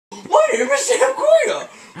name is Sam Goya.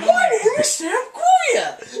 My name is Sam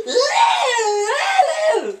Goya.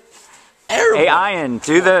 Hey, Ian,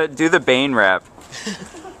 do the Bane rap.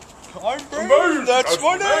 I'm Bane. That's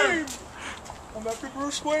my name. I'm after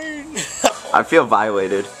Bruce Wayne. I feel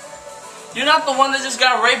violated. You're not the one that just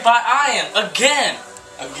got raped by Ian again.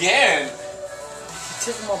 Again?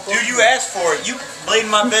 Dude, you asked for it. You laid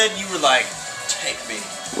in my bed and you were like, take me.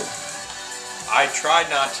 I tried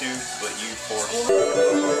not to, but you forced me.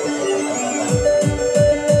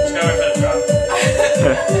 Just gotta wait for the drop.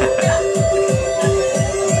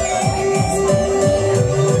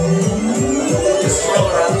 Just swirl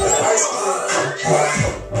around.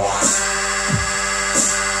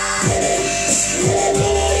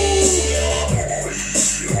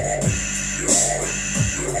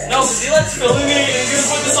 No, because he likes filming me and he's gonna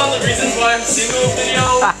put this on the reasons why I'm single video.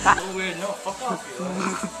 So weird. No, fuck off,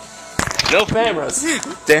 you. No cameras.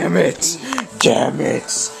 Damn it. Damn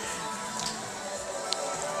it.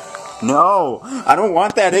 No, I don't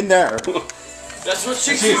want that in there. That's what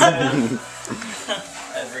she said.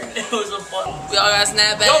 It was a fun. We all got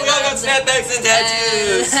snapbacks. No, we all got snapbacks and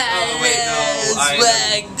tattoos. Oh,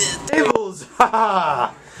 wait, no. Tables.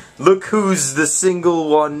 Ha! Look who's the single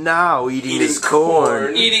one now eating his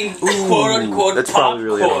corn. Eating quote-unquote That's probably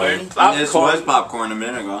really popcorn. annoying. This was popcorn a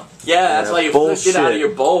minute ago. Yeah, that's why you flipped it out of your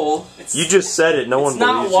bowl. You just said it. No one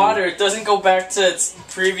believes you. It's not water. It doesn't go back to its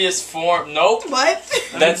previous form. Nope. What?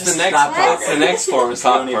 That's the next. That's the next form is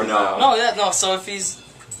popcorn now. know. No, yeah, no. So if he's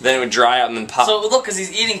Then it would dry out and then pop. so look, because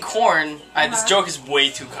he's eating corn. This joke is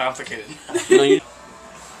way too complicated. No, you.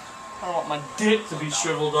 I don't want my dick to be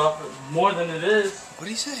shriveled up more than it is. What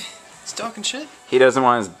do you say? He's talking shit? He doesn't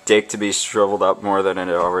want his dick to be shriveled up more than it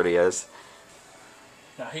already is.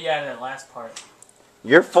 No, he added that last part.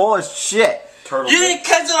 You're full of shit. You didn't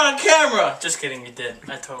catch it on camera! Just kidding, you did.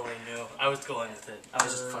 I totally knew. I was going with it. I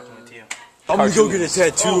was just fucking with you. I'm gonna go get a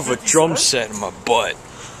tattoo of a drum set in my butt.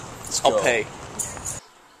 I'll pay.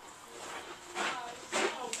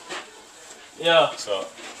 Yeah. So.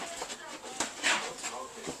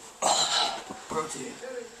 Protein.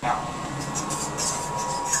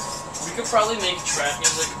 We could probably make trap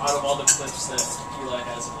music out of all the clips that Eli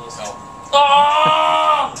has of us.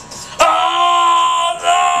 Oh! Oh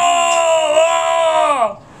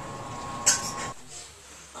no!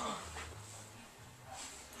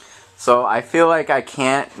 So I feel like I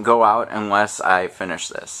can't go out unless I finish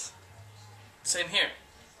this. Same here.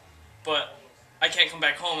 But I can't come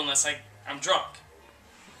back home unless I'm drunk.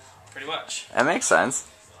 Pretty much. That makes sense.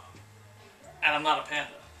 And I'm not a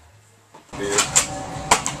panda.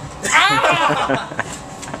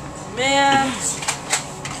 Man!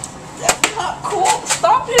 That's not cool!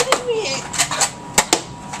 Stop hitting me!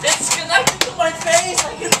 It's connected to my face!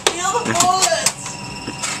 I can feel the bullets!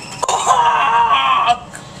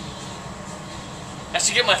 I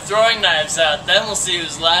should get my throwing knives out, then we'll see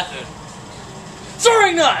who's laughing.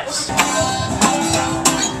 Throwing knives!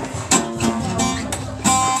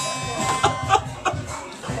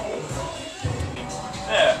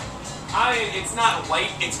 It's not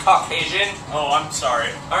white, it's Caucasian. Oh, I'm sorry.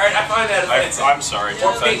 Alright, I find that offensive. I'm sorry to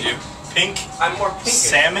offend you. Pink? I'm more pink.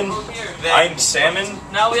 Salmon? I'm salmon.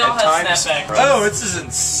 Now we all At have times. snapbacks. Oh, this is in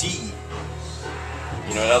C.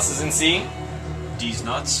 You know what else is in C? D's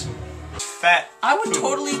nuts. Fat. I would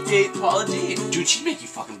totally date Paula Deen. Dude, she'd make you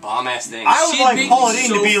fucking bomb ass things. I would She'd like make Paula me Deen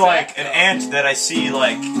so to be fat, like an though. aunt that I see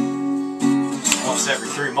like once every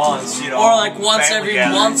 3 months, you know. Or like once family every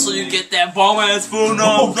gathering. month so you get that bomb ass food.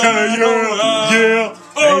 Okay, yeah.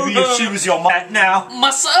 Maybe if she was your mom now. My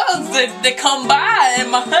sons, they come by, and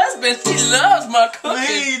my husband, he loves my cooking.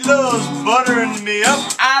 He loves buttering me up.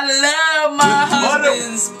 I love my With butter.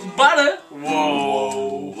 husband's butter.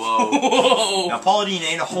 Whoa. Whoa. Now, Paula Deen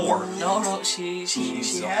ain't a whore. No, she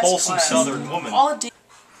She's a has wholesome class. Southern woman. Paula Deen.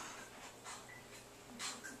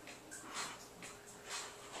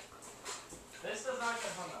 This does not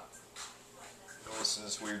get hung up. Listen to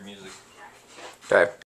this weird music. Okay.